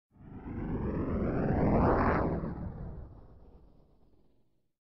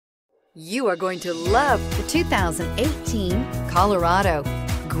You are going to love the 2018 Colorado.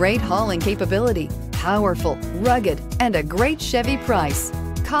 Great hauling capability, powerful, rugged, and a great Chevy price.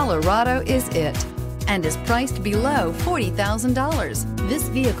 Colorado is it, and is priced below $40,000. This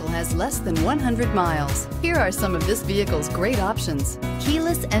vehicle has less than 100 miles. Here are some of this vehicle's great options: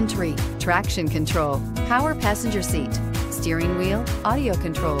 keyless entry, traction control, power passenger seat, steering wheel audio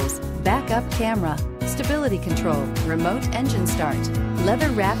controls, backup camera, stability control, remote engine start,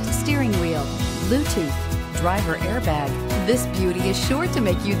 leather-wrapped steering wheel, Bluetooth, driver airbag. This beauty is sure to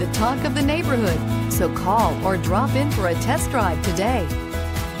make you the talk of the neighborhood. So call or drop in for a test drive today.